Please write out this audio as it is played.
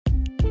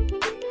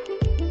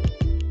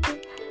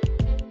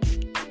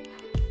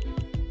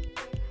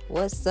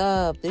What's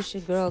up? This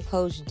your girl,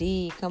 Coach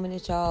D, coming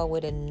at y'all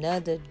with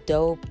another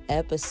dope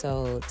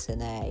episode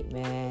tonight,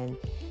 man.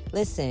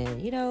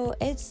 Listen,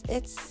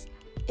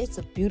 it's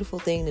a beautiful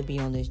thing to be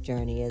on this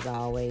journey, as I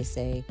always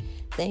say.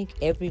 Thank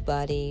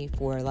everybody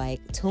for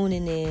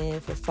tuning in,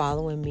 for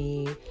following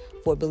me,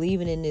 for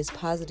believing in this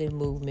positive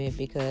movement,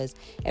 because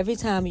every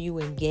time you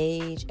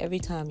engage, every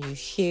time you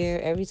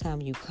share, every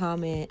time you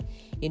comment,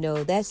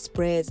 that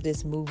spreads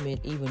this movement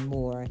even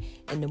more.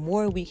 And the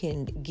more we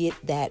can get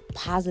that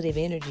positive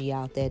energy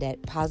out there,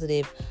 that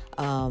positive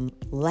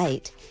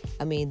light,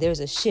 there's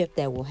a shift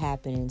that will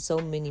happen, and so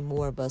many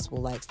more of us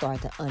will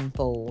start to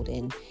unfold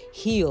and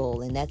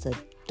heal. And that's a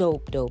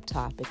dope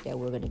topic that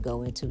we're going to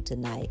go into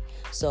tonight.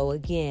 So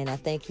again, I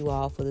thank you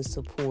all for the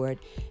support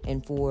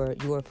and for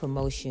your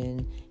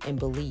promotion and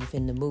belief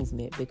in the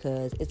movement,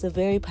 because it's a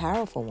very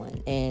powerful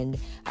one, and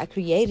I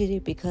created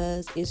it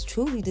because it's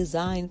truly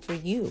designed for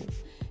you.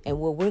 And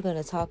what we're going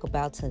to talk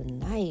about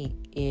tonight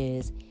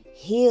is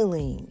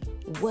healing.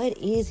 What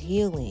is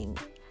healing?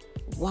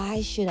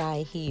 Why should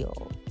I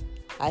heal?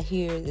 I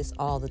hear this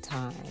all the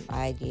time.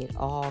 I get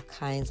all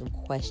kinds of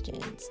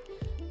questions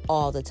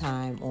all the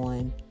time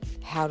on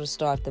how to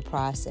start the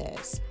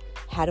process.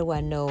 How do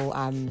I know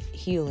I'm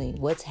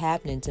healing? What's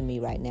happening to me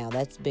right now?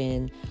 That's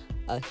been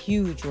a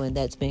huge one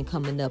that's been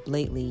coming up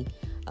lately,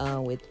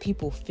 with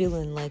people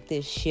feeling like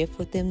this shift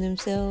within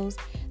themselves.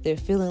 They're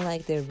feeling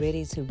like they're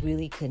ready to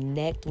really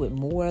connect with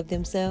more of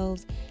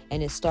themselves,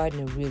 and it's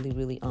starting to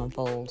really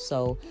unfold.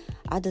 So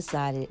I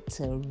decided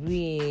to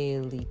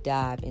really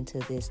dive into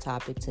this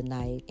topic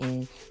tonight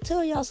and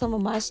tell y'all some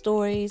of my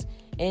stories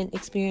and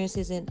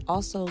experiences, and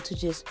also to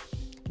just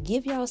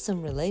give y'all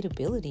some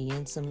relatability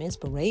and some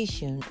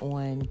inspiration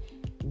on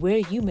where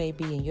you may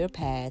be in your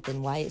path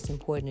and why it's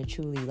important to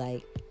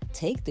truly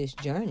take this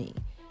journey,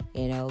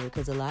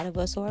 because a lot of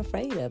us are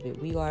afraid of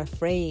it. We are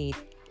afraid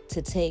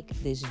to take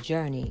this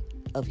journey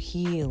of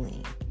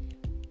healing.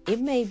 It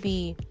may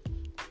be,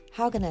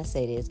 how can I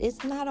say this?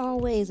 It's not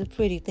always a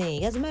pretty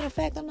thing. As a matter of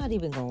fact, I'm not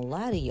even gonna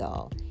lie to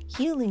y'all.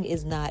 Healing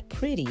is not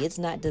pretty. It's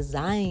not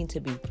designed to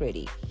be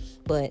pretty.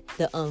 But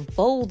the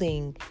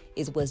unfolding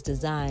is what's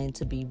designed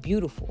to be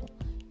beautiful.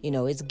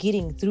 It's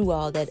getting through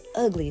all that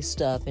ugly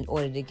stuff in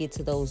order to get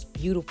to those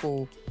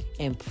beautiful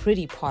and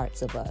pretty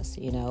parts of us,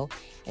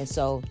 And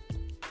so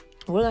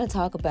we're going to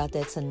talk about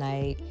that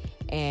tonight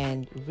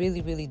and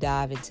really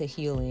dive into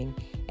healing.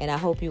 And I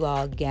hope you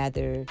all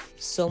gather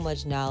so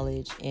much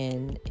knowledge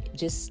and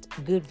just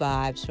good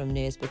vibes from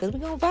this, because we're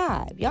going to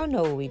vibe. Y'all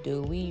know what we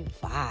do. We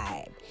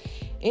vibe.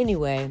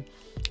 Anyway,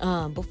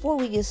 before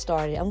we get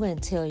started, I'm going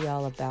to tell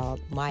y'all about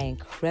my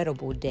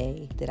incredible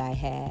day that I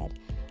had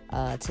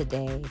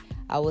today.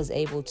 I was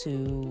able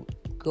to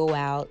go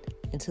out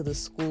into the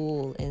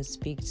school and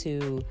speak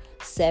to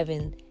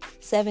 7th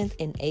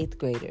and 8th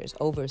graders,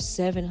 over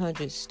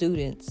 700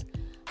 students.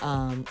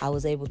 I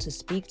was able to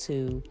speak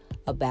to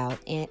about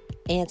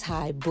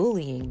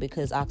anti-bullying,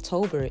 because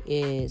October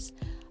is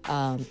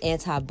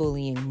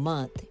anti-bullying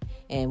month,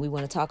 and we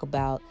want to talk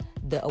about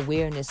the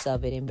awareness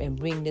of it and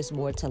bring this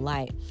more to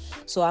light.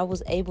 So I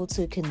was able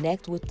to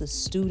connect with the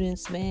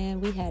students,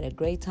 man. We had a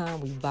great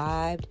time. We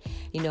vibed.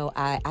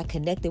 I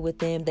connected with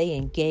them. They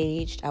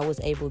engaged. I was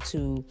able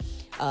to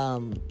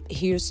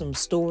hear some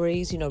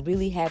stories,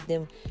 really have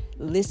them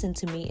listen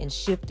to me and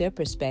shift their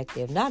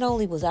perspective. Not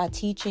only was I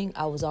teaching,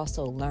 I was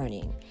also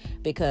learning,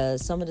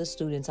 because some of the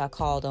students I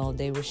called on,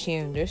 they were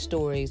sharing their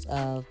stories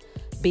of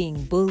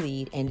being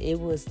bullied, and it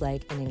was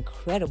an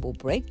incredible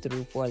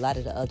breakthrough for a lot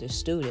of the other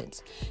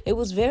students. It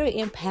was very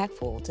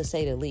impactful, to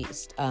say the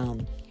least.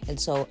 And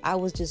so I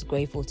was just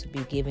grateful to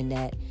be given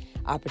that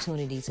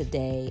opportunity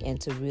today,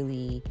 and to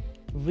really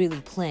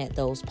plant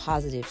those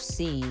positive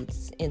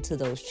seeds into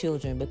those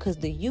children, because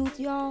the youth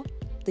are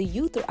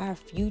our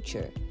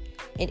future.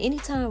 And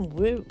anytime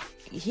we're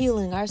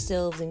healing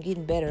ourselves and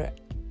getting better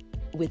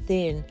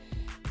within,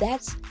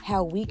 that's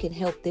how we can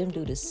help them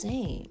do the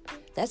same.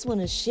 That's when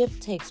a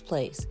shift takes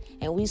place,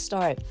 and we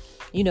start,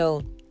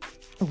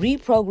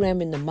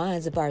 reprogramming the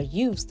minds of our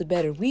youths. The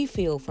better we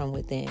feel from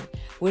within.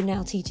 We're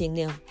now teaching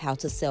them how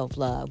to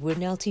self-love. We're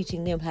now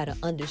teaching them how to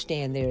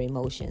understand their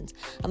emotions.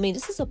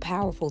 This is a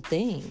powerful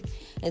thing.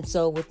 And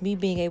so with me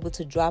being able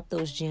to drop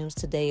those gems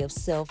today of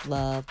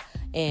self-love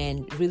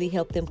and really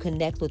help them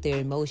connect with their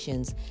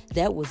emotions,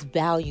 that was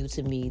value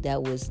to me.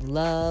 That was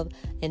love,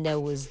 and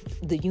that was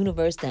the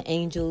universe, the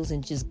angels,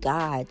 and just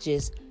God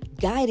just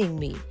guiding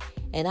me.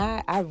 And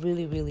I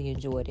really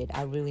enjoyed it.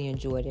 I really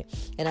enjoyed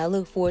it. And I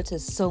look forward to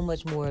so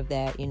much more of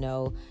that,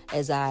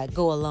 as I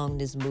go along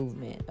this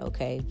movement,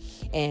 okay?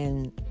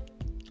 And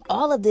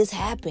all of this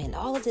happened.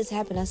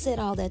 I said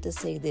all that to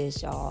say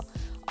this, y'all.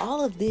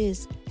 All of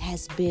this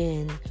has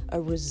been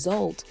a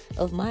result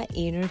of my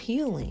inner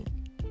healing.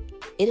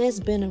 It has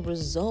been a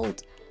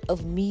result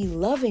of me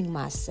loving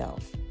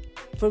myself,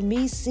 for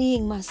me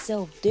seeing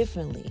myself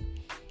differently.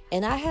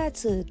 And I had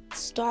to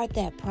start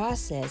that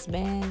process,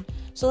 man.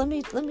 So let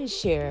me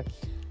share.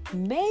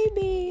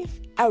 Maybe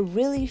I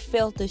really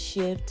felt the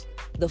shift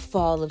the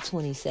fall of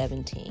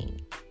 2017.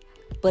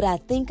 But I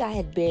think I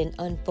had been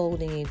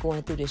unfolding and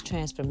going through this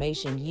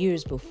transformation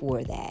years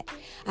before that.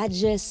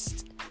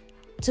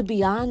 To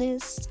be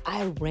honest,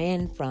 I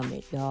ran from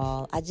it,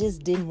 y'all. I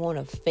just didn't want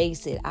to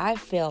face it. I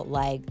felt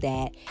like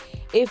that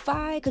if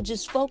I could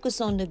just focus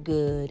on the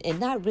good and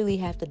not really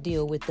have to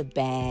deal with the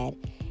bad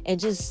and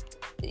just,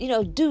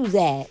 do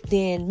that,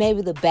 then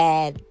maybe the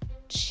bad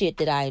shit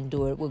that I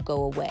endured would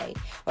go away.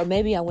 Or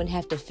maybe I wouldn't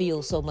have to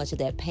feel so much of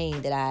that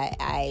pain that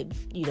I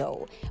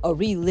or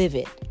relive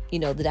it,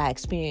 that I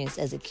experienced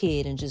as a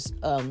kid and just,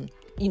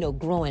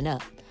 growing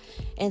up.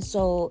 And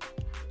so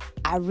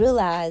I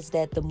realized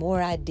that the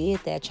more I did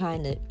that,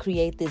 trying to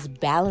create this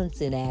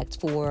balancing act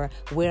for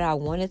where I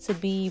wanted to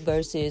be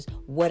versus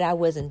what I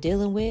wasn't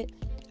dealing with,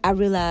 I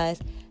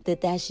realized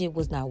that shit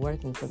was not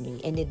working for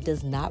me, and it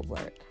does not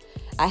work.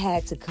 I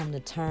had to come to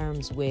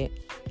terms with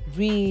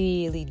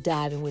really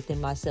diving within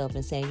myself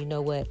and saying, you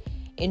know what,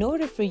 in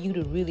order for you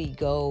to really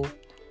go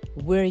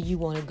where you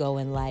want to go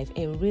in life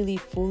and really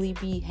fully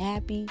be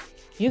happy,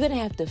 you're going to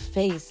have to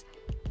face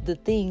the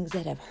things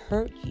that have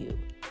hurt you.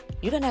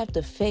 You're going to have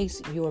to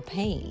face your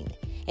pain.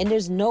 And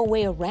there's no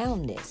way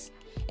around this.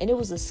 And it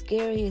was the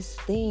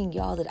scariest thing,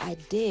 y'all, that I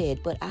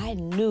did. But I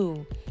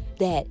knew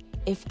that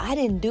if I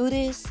didn't do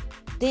this,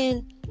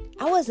 then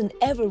I wasn't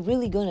ever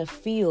really going to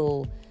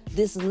feel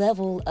this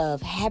level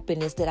of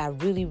happiness that I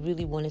really,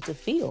 really wanted to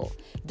feel.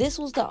 This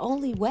was the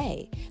only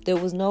way. There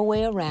was no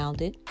way around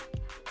it.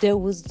 There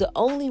was the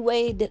only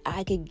way that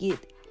I could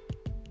get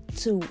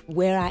to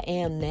where I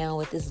am now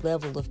at this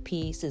level of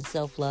peace and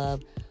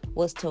self-love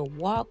was to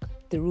walk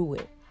through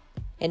it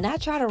and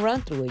not try to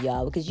run through it,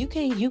 y'all, because you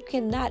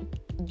cannot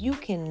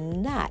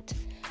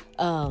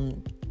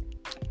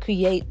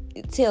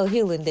tell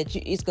healing that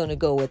it's going to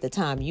go at the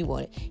time you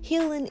want it.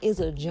 Healing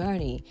is a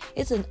journey.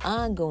 It's an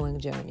ongoing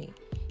journey.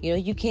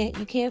 You can't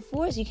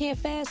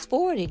fast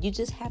forward it. You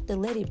just have to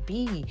let it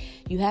be.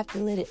 You have to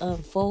let it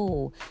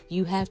unfold.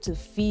 You have to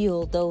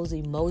feel those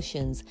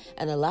emotions.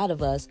 And a lot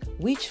of us,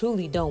 we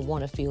truly don't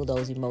want to feel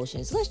those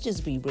emotions. Let's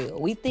just be real.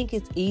 We think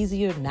it's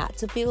easier not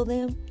to feel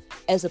them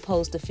as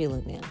opposed to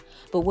feeling them.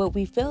 But what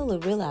we fail to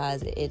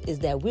realize is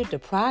that we're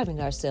depriving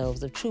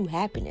ourselves of true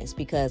happiness,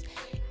 because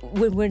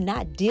when we're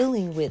not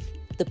dealing with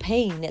the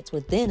pain that's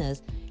within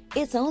us,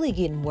 it's only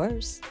getting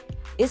worse.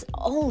 It's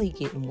only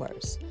getting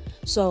worse.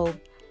 So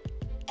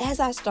as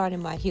I started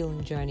my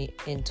healing journey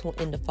in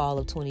the fall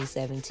of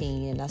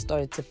 2017, and I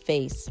started to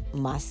face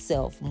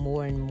myself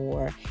more and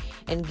more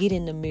and get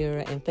in the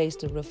mirror and face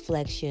the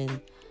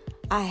reflection,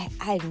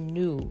 I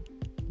knew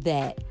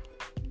that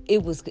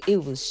it was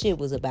shit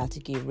was about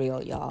to get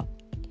real, y'all.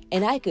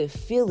 And I could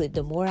feel it.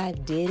 The more I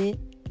did it,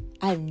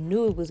 I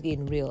knew it was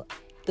getting real.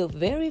 The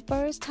very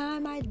first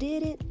time I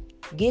did it,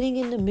 getting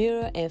in the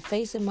mirror and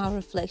facing my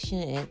reflection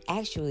and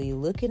actually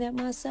looking at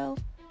myself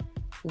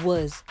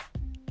was,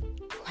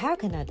 how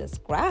can I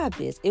describe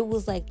this? It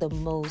was like the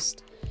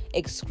most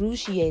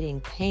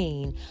excruciating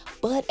pain,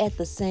 but at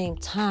the same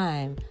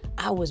time,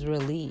 I was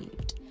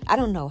relieved. I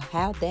don't know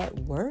how that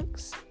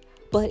works,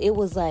 but it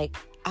was like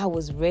I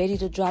was ready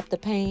to drop the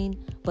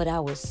pain, but I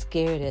was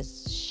scared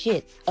as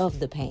shit of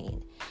the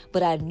pain.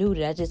 But I knew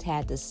that I just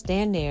had to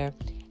stand there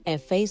and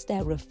face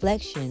that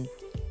reflection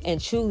and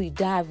truly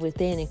dive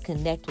within and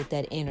connect with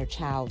that inner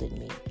child in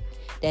me.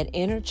 That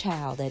inner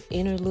child, that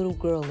inner little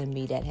girl in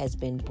me that has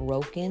been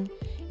broken.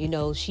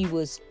 She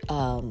was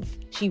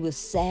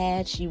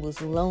sad. She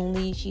was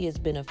lonely. She has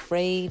been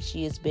afraid.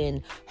 She has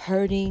been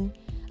hurting.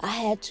 I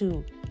had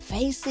to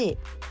face it.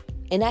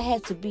 And I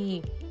had to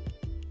be,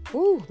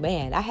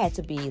 I had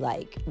to be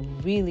like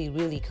really,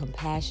 really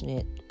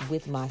compassionate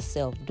with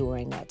myself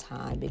during that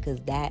time, because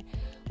I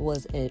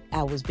was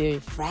very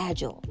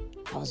fragile.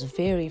 I was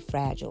very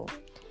fragile.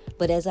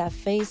 But as I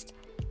faced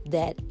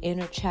that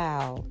inner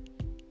child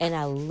and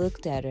I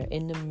looked at her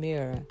in the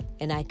mirror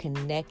and I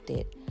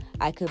connected,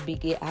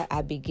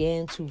 I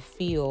began to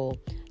feel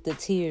the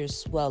tears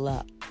swell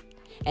up.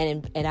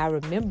 And I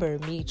remember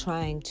me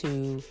trying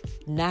to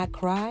not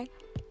cry,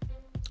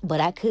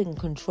 but I couldn't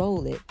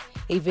control it.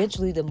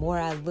 Eventually, the more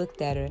I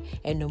looked at her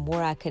and the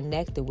more I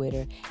connected with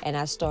her and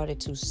I started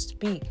to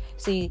speak.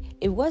 See,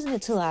 it wasn't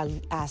until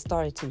I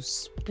started to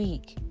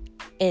speak,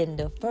 and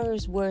the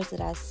first words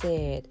that I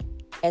said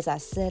as I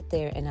sat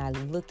there and I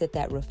looked at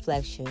that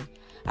reflection,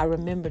 I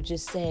remember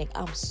just saying,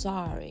 I'm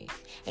sorry.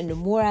 And the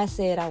more I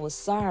said I was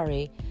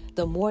sorry,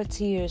 the more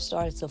tears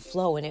started to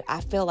flow. And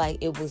I felt like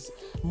it was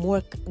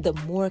the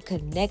more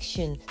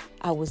connection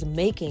I was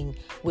making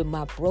with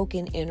my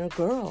broken inner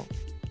girl.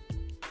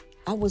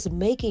 I was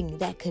making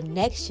that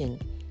connection.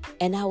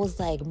 And I was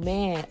like,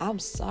 man, I'm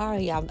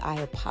sorry. I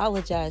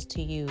apologize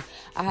to you.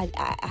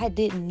 I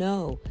didn't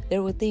know.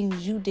 There were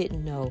things you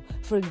didn't know.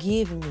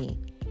 Forgive me.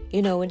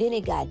 And then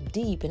it got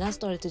deep and I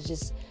started to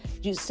just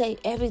say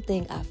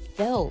everything I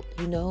felt,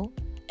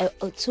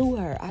 to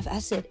her. I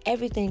said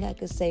everything I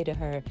could say to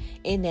her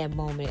in that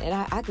moment. And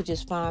I could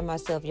just find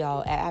myself,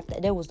 y'all, after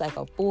there was like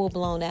a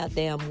full-blown out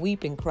damn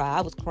weeping cry.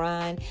 I was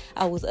crying.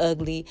 I was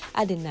ugly.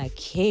 I did not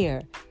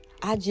care.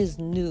 I just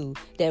knew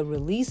that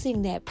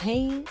releasing that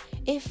pain,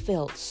 it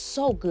felt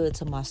so good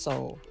to my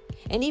soul.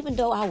 And even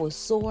though I was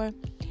sore,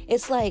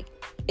 it's like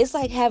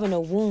having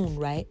a wound,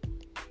 right?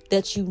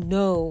 That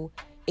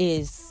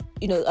is,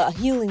 a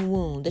healing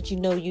wound that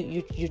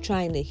you're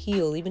trying to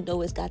heal, even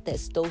though it's got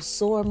those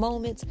sore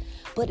moments,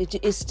 but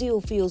it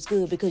still feels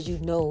good because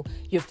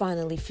you're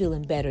finally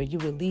feeling better.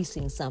 You're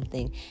releasing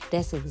something.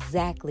 That's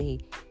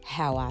exactly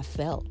how I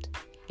felt,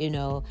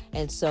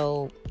 and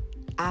so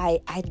I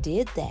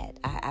did that.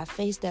 I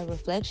faced that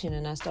reflection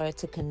and I started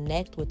to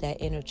connect with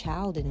that inner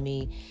child in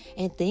me,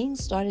 and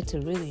things started to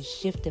really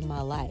shift in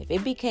my life.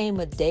 It became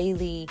a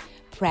daily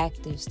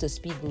practice to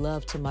speak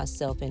love to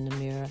myself in the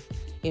mirror.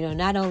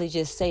 Not only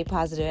just say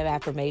positive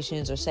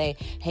affirmations or say,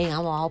 hey,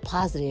 I'm all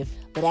positive,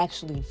 but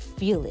actually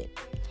feel it.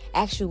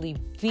 Actually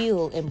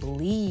feel and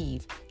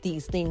believe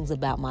these things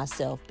about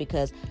myself,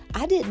 because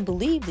I didn't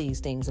believe these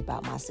things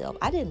about myself.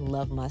 I didn't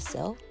love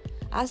myself.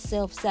 I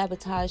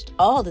self-sabotaged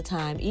all the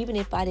time, even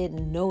if I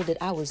didn't know that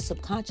I was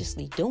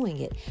subconsciously doing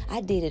it.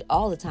 I did it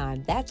all the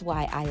time. That's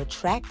why I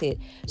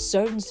attracted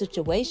certain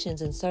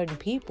situations and certain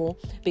people,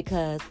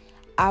 because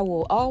I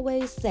will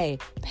always say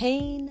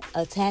pain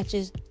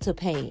attaches to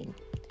pain.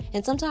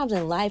 And sometimes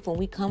in life, when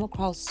we come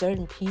across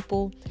certain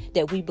people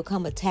that we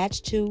become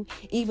attached to,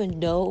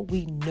 even though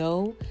we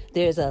know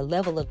there's a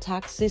level of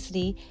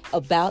toxicity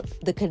about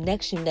the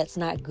connection that's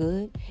not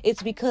good,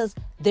 it's because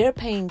their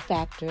pain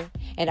factor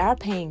and our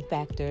pain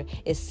factor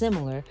is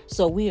similar.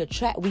 So we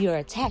are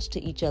attached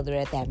to each other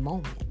at that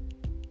moment.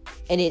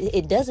 And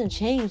it doesn't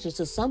change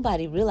until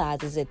somebody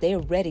realizes that they're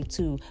ready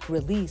to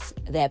release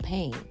that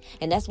pain.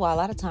 And that's why a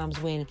lot of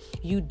times when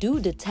you do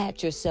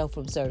detach yourself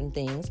from certain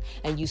things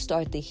and you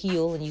start to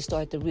heal and you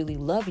start to really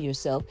love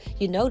yourself,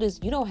 you notice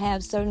you don't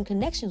have certain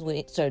connections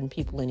with certain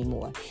people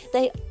anymore.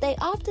 They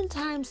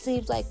oftentimes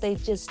seem like they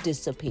just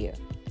disappear.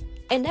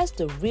 And that's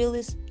the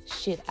realest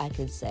shit I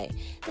can say.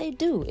 They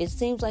do. It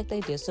seems like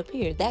they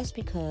disappear. That's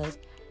because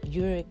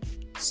you're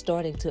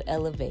starting to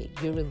elevate.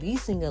 You're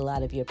releasing a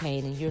lot of your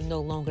pain, and you're no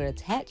longer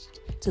attached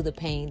to the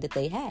pain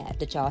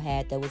that y'all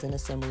had that was in a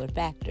similar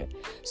factor.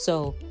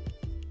 So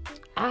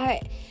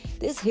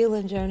this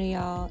healing journey,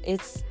 y'all,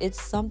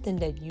 it's something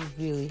that you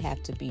really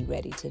have to be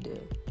ready to do.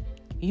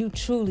 You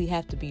truly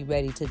have to be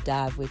ready to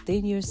dive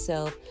within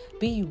yourself,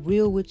 be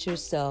real with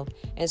yourself,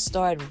 and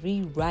start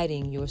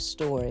rewriting your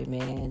story,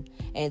 man,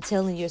 and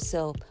telling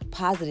yourself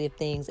positive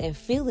things and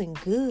feeling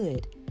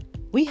good.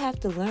 We have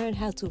to learn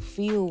how to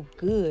feel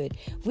good.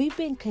 We've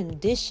been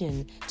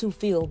conditioned to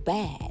feel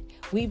bad.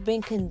 We've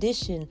been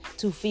conditioned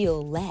to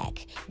feel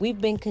lack.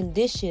 We've been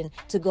conditioned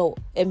to go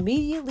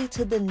immediately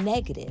to the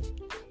negative.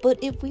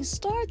 But if we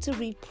start to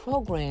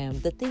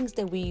reprogram the things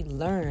that we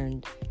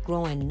learned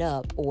growing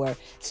up, or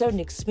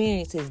certain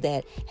experiences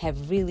that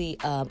have really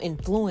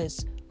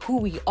influenced who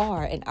we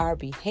are and our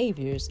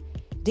behaviors,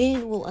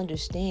 then we'll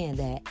understand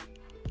that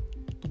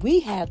we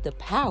have the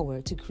power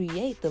to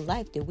create the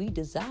life that we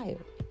desire.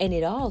 And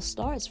it all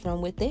starts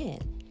from within.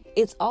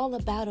 It's all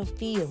about a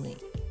feeling.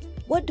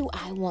 What do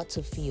I want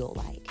to feel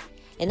like?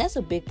 And that's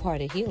a big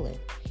part of healing.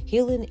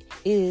 Healing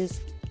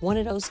is one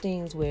of those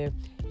things where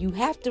you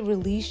have to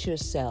release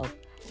yourself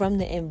from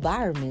the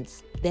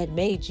environments that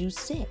made you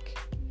sick.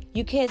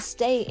 You can't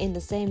stay in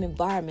the same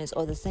environments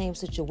or the same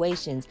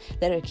situations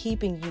that are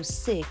keeping you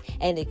sick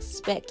and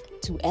expect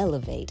to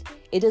elevate.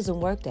 It doesn't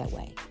work that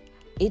way.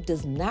 It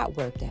does not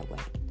work that way.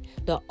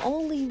 The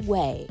only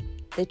way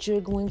that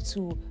you're going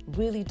to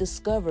really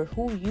discover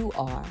who you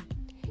are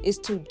is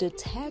to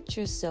detach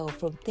yourself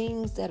from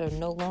things that are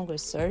no longer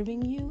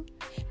serving you,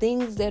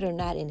 things that are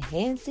not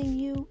enhancing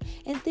you,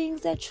 and things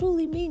that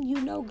truly mean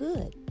you no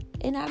good.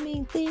 And I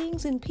mean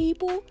things and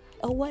people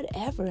or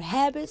whatever,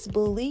 habits,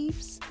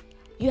 beliefs.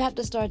 You have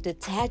to start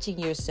detaching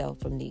yourself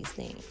from these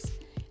things,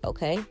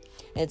 okay?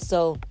 And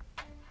so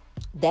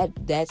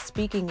that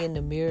speaking in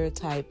the mirror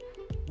type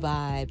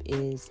vibe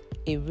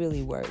it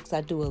really works.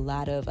 I do a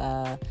lot of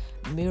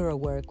mirror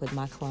work with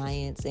my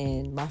clients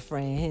and my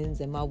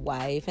friends and my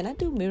wife, and I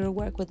do mirror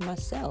work with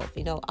myself.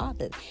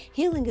 Often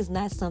healing is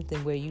not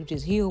something where you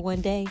just heal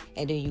one day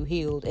and then you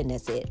healed and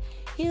that's it.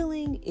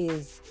 Healing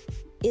is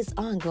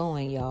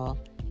ongoing, y'all.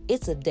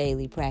 It's a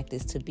daily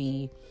practice to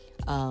be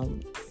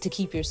to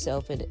keep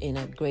yourself in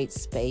a great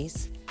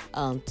space,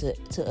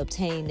 to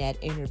obtain that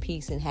inner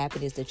peace and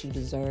happiness that you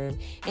deserve,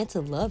 and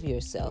to love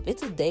yourself.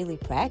 It's a daily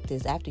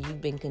practice after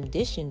you've been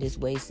conditioned this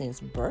way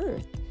since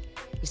birth.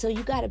 So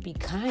you got to be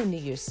kind to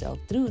yourself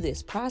through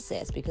this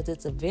process, because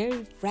it's a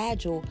very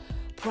fragile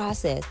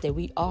process that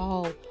we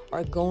all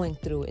are going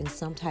through in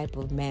some type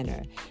of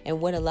manner.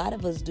 And what a lot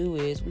of us do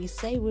is we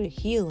say we're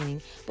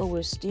healing, but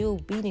we're still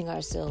beating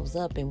ourselves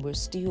up and we're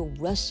still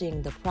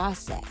rushing the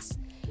process.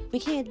 We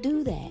can't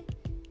do that.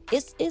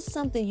 It's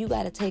something you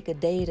got to take a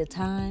day at a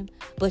time,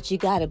 but you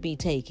got to be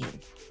taking.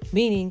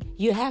 Meaning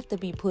you have to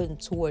be putting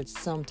towards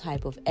some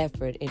type of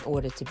effort in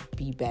order to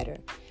be better.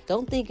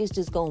 Don't think it's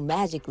just going to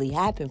magically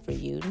happen for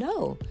you.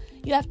 No,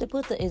 you have to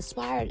put the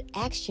inspired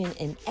action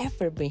and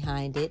effort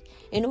behind it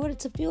in order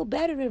to feel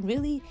better and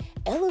really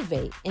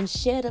elevate and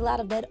shed a lot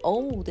of that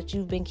old that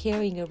you've been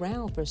carrying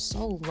around for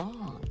so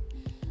long.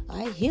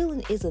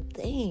 Healing is a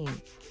thing.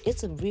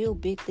 It's a real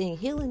big thing.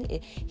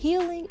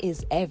 Healing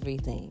is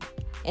everything.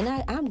 And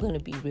I'm going to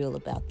be real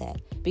about that,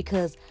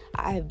 because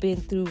I've been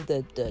through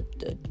the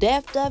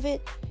depth of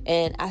it,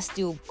 and I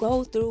still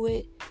go through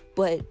it.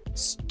 But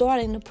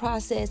starting the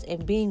process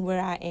and being where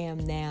I am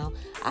now,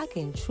 I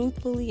can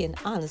truthfully and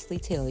honestly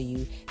tell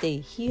you that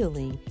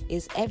healing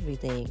is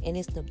everything. And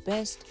it's the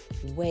best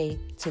way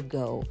to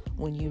go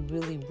when you're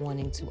really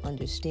wanting to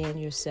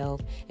understand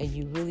yourself and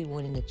you really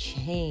wanting to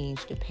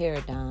change the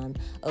paradigm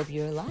of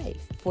your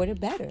life for the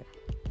better.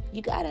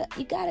 You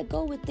gotta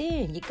go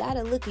within. You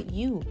gotta look at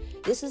you.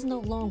 This is no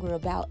longer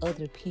about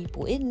other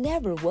people. It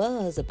never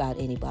was about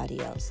anybody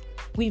else.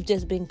 We've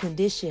just been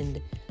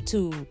conditioned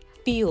to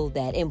feel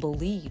that and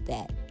believe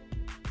that.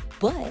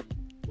 But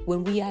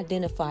when we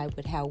identify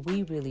with how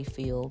we really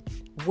feel,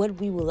 what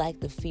we would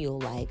like to feel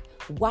like,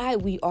 why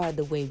we are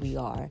the way we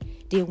are,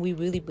 then we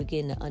really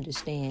begin to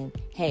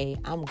understand, hey,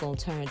 I'm going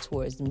to turn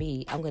towards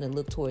me. I'm going to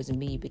look towards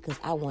me because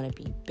I want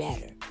to be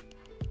better.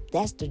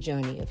 That's the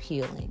journey of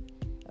healing.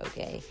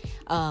 Okay.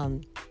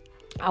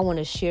 I want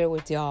to share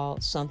with y'all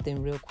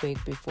something real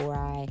quick before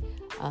I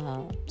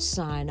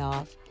sign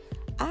off.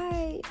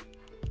 I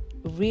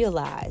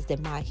realized that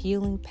my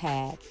healing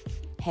path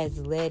has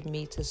led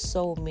me to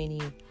so many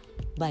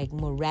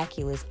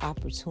miraculous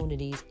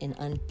opportunities and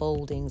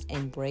unfoldings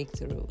and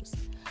breakthroughs.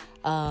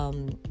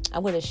 I'm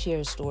going to share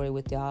a story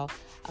with y'all.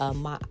 One of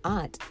my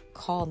aunts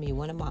called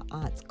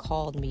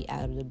me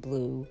out of the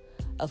blue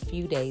a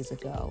few days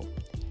ago.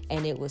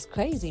 And it was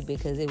crazy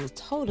because it was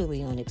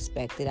totally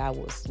unexpected. I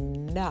was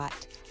not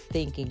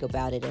thinking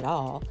about it at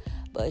all.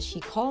 But she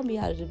called me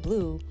out of the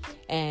blue.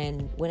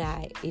 And when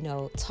I,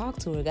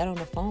 talked to her, got on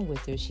the phone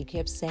with her, she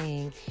kept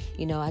saying,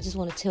 I just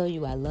want to tell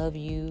you I love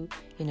you.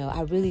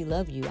 I really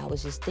love you. I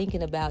was just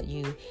thinking about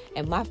you.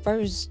 And my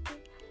first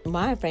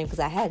mind frame, because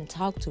I hadn't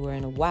talked to her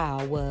in a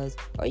while, was,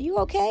 are you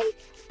okay?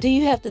 Do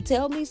you have to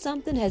tell me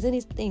something? Has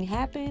anything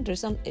happened or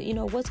something?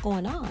 What's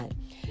going on?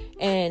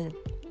 And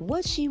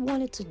what she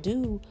wanted to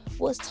do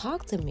was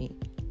talk to me.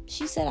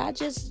 She said,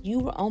 you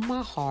were on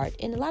my heart.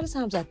 And a lot of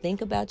times I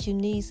think about you,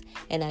 niece,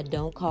 and I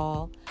don't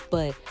call.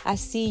 But I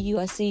see you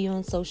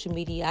on social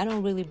media. I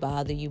don't really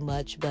bother you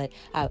much, but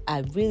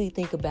I really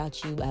think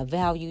about you. I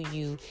value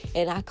you.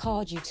 And I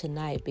called you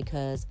tonight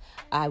because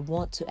I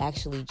want to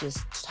actually just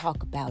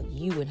talk about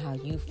you and how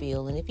you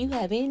feel. And if you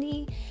have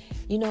any,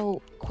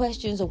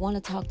 questions or want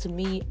to talk to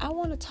me, I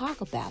want to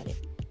talk about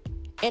it.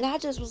 And I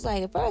just was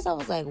like, at first I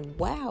was like,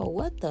 wow,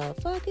 what the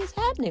fuck is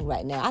happening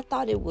right now? I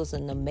thought it was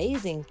an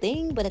amazing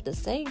thing, but at the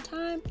same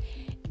time,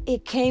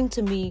 it came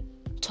to me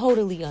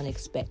totally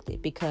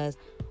unexpected, because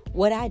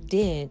what I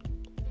did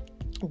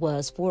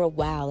was, for a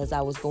while as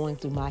I was going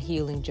through my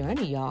healing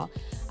journey, y'all,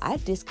 I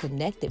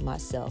disconnected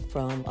myself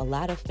from a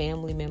lot of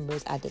family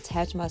members. I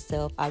detached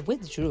myself. I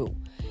withdrew.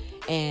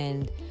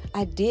 And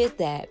I did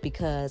that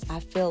because I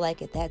felt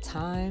like at that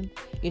time,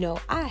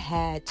 I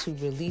had to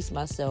release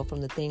myself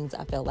from the things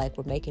I felt like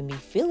were making me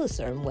feel a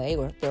certain way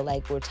or feel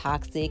like were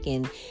toxic.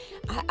 And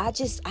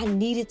I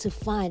needed to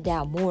find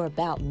out more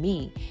about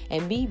me,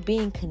 and me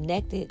being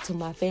connected to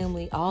my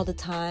family all the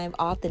time,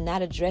 often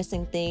not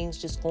addressing things,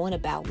 just going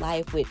about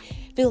life with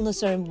feeling a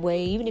certain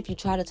way. Even if you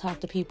try to talk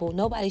to people,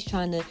 nobody's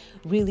trying to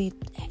really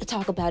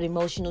talk about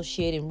emotional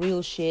shit and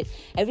real shit.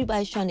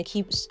 Everybody's trying to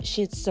keep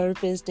shit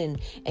surfaced and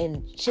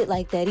shit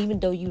like that, even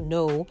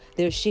though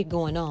there's shit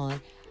going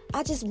on.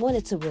 I just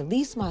wanted to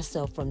release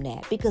myself from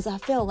that because I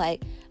felt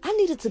like I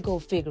needed to go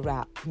figure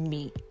out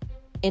me.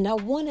 And I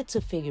wanted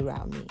to figure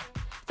out me.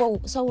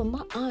 So when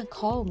my aunt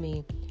called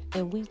me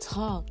and we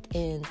talked,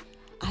 and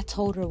I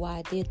told her why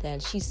I did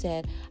that, she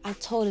said, I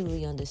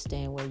totally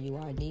understand where you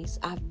are, niece.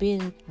 I've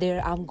been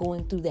there. I'm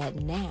going through that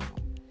now.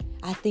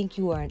 I think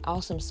you are an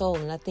awesome soul,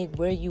 and I think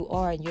where you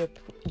are and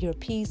your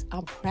peace,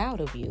 I'm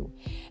proud of you.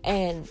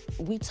 And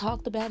we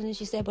talked about it, and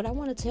she said, but I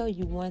want to tell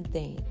you one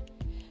thing.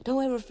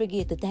 Don't ever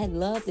forget that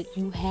love that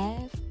you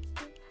have,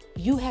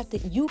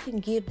 you can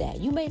give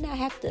that. You may not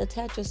have to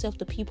attach yourself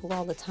to people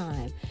all the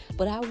time,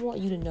 but I want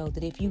you to know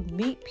that if you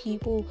meet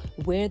people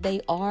where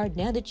they are,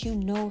 now that you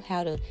know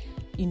how to,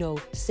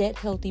 set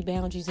healthy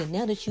boundaries, and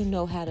now that you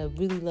know how to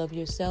really love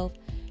yourself,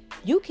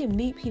 you can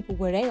meet people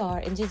where they are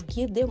and just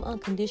give them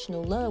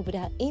unconditional love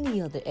without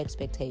any other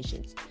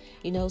expectations.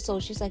 So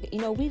she's like,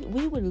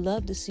 we would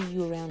love to see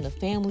you around the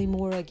family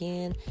more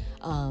again.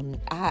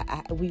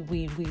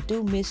 We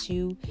do miss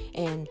you,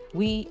 and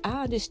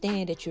I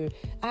understand that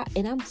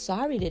and I'm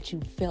sorry that you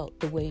felt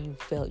the way you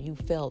felt. You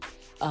felt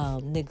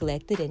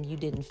neglected, and you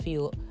didn't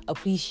feel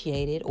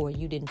appreciated, or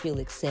you didn't feel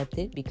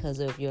accepted because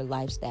of your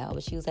lifestyle.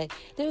 But she was like,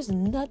 there's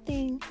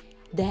nothing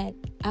that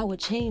I would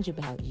change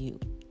about you.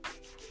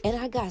 And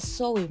I got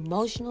so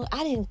emotional.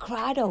 I didn't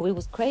cry though. It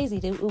was crazy.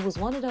 It was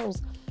one of those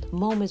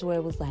moments where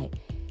it was like,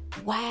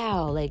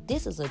 wow, like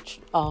this is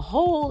a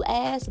whole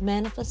ass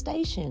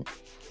manifestation.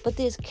 But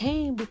this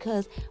came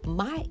because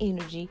my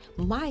energy,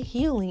 my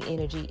healing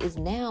energy is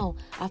now,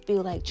 I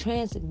feel like,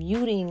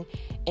 transmuting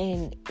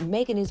and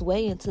making its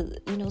way into,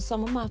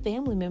 some of my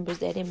family members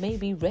that it may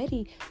be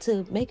ready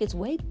to make its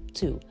way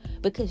to.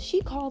 Because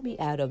she called me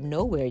out of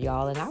nowhere,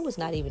 y'all, and I was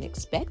not even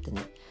expecting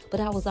it. But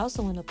I was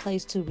also in a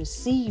place to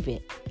receive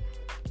it,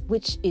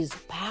 which is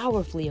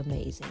powerfully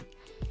amazing.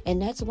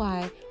 And that's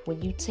why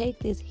when you take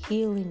this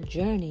healing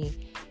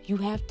journey, you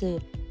have to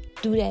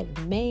do that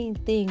main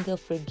thing of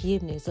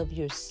forgiveness of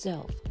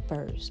yourself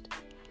first.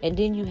 And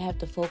then you have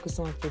to focus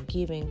on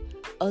forgiving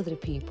other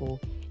people.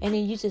 And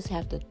then you just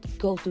have to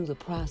go through the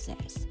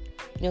process.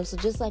 So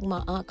just like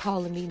my aunt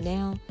calling me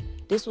now,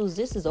 this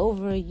is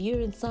over a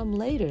year and some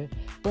later.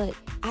 But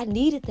I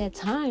needed that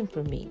time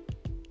for me.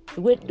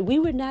 We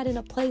were not in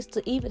a place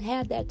to even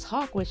have that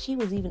talk where she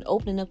was even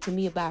opening up to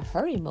me about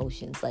her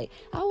emotions. Like,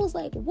 I was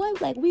like, what?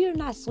 Like, we are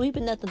not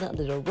sweeping nothing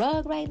under the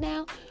rug right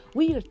now.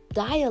 We are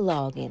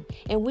dialoguing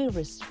and we're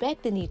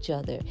respecting each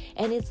other,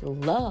 and it's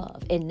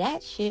love. And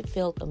that shit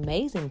felt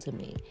amazing to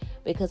me,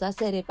 because I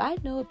said, if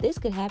this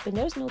could happen,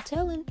 there's no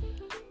telling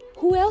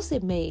who else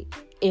it may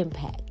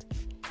impact,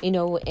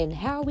 and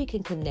how we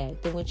can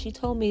connect. And when she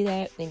told me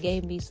that and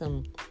gave me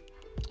some,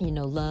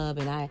 love,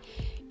 and I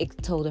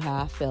told her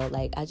how I felt,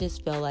 like I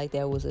just felt like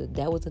that was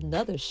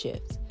another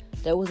shift.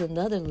 There was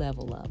another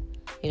level up,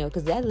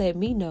 because that let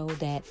me know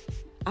that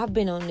I've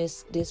been on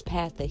this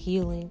path of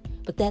healing,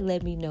 but that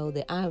let me know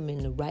that I'm in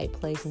the right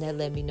place, and that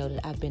let me know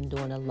that I've been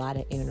doing a lot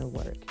of inner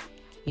work.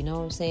 You know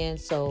what I'm saying?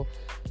 So,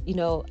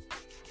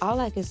 all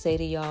I can say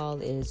to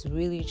y'all is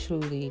really,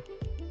 truly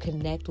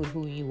connect with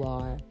who you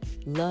are,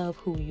 love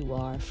who you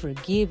are,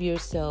 forgive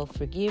yourself,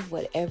 forgive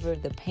whatever,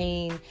 the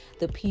pain,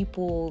 the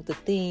people, the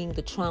thing,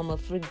 the trauma,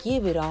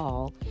 forgive it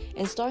all,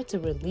 and start to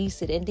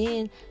release it, and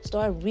then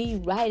start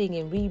rewriting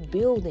and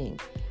rebuilding.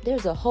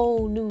 There's a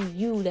whole new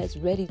you that's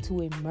ready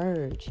to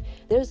emerge.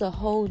 There's a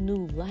whole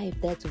new life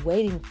that's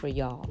waiting for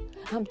y'all.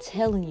 I'm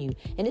telling you,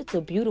 and it's a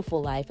beautiful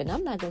life. And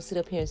I'm not going to sit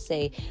up here and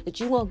say that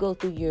you won't go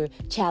through your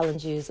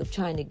challenges of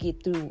trying to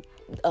get through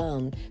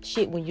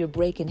shit when you're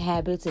breaking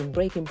habits and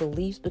breaking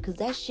beliefs, because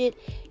that shit,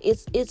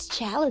 it's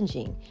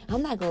challenging.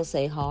 I'm not going to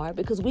say hard,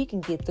 because we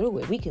can get through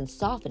it. We can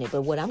soften it.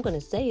 But what I'm going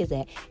to say is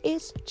that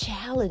it's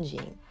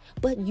challenging,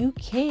 but you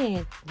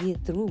can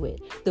get through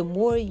it. The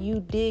more you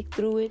dig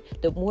through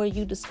it, the more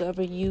you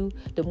discover you,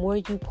 the more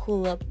you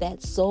pull up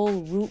that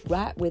soul root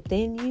right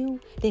within you,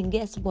 then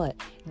guess what?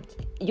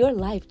 Your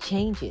life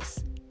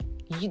changes.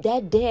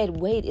 That dead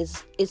weight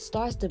it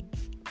starts to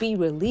be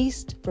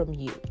released from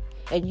you.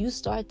 And you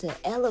start to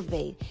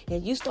elevate,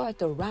 and you start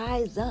to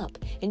rise up,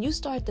 and you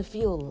start to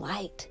feel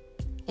light,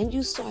 and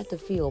you start to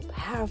feel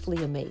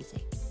powerfully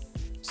amazing.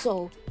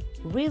 So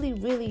really,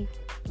 really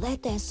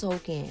let that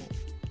soak in.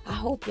 I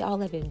hope y'all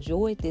have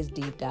enjoyed this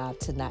deep dive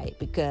tonight,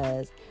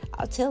 because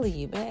I'm telling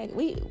you, man,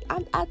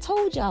 I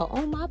told y'all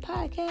on my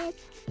podcast,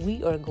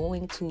 we are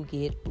going to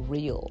get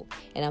real.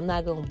 And I'm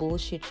not going to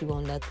bullshit you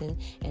on nothing,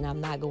 and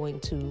I'm not going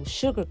to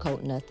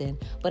sugarcoat nothing,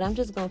 but I'm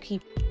just going to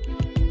keep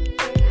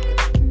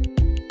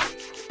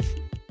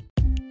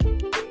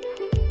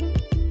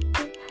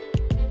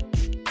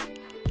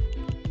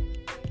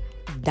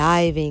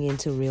diving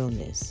into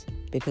realness,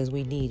 because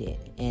we need it.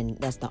 And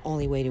that's the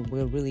only way that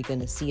we're really going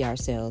to see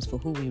ourselves for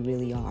who we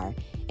really are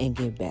and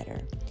get better.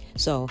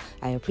 So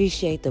I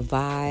appreciate the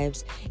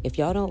vibes. If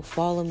y'all don't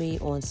follow me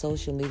on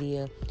social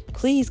media,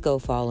 please go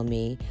follow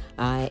me.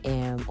 I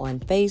am on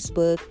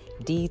Facebook,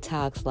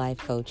 Detox Life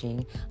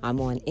Coaching. I'm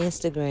on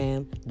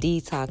Instagram,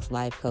 Detox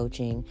Life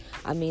Coaching.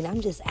 I mean,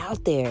 I'm just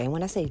out there. And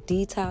when I say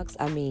detox,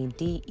 I mean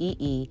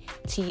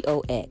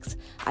DEETOX.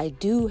 I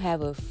do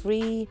have a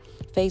free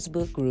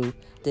Facebook group,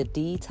 the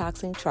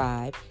Detoxing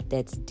Tribe.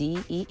 That's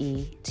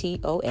DEETOXIN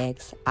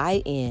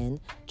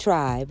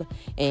Tribe.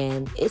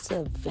 And it's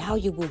a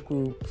valuable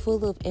group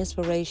full of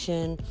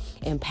inspiration,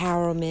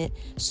 empowerment,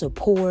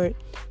 support,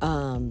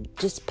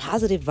 just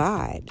positive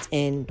vibes.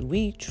 And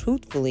we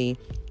truthfully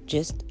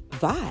just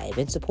vibe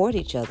and support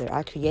each other.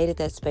 I created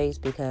that space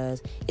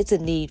because it's a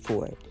need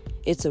for it.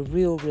 It's a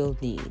real, real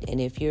need. And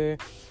if you're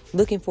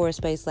looking for a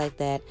space like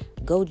that,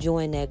 go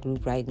join that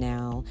group right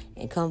now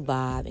and come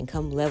vibe and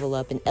come level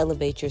up and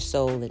elevate your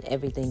soul and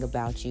everything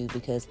about you,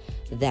 because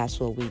that's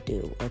what we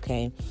do,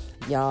 okay?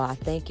 Y'all, I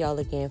thank y'all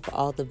again for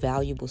all the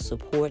valuable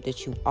support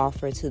that you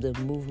offer to the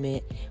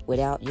movement.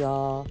 Without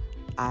y'all,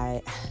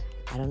 I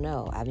don't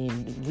know. I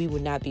mean, we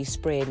would not be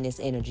spreading this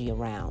energy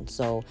around.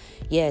 So,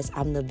 yes,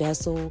 I'm the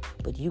vessel,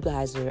 but you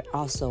guys are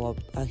also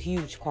a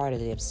huge part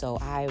of this. So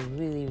I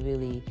really,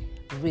 really,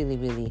 really,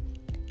 really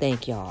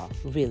thank y'all.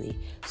 Really.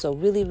 So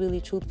really, really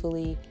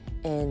truthfully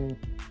and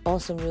on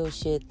some real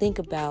shit, think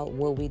about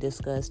what we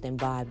discussed and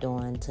vibed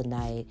on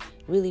tonight.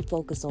 Really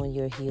focus on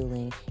your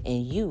healing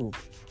and you.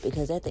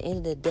 Because at the end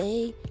of the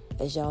day,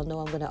 as y'all know,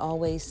 I'm going to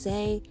always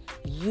say,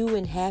 you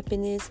and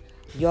happiness,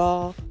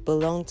 y'all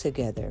belong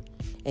together.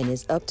 And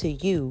it's up to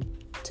you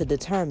to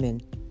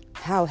determine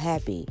how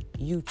happy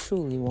you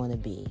truly want to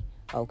be.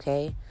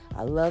 Okay?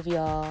 I love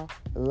y'all.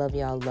 Love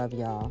y'all. Love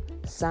y'all.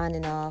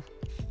 Signing off,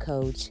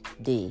 Coach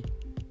D.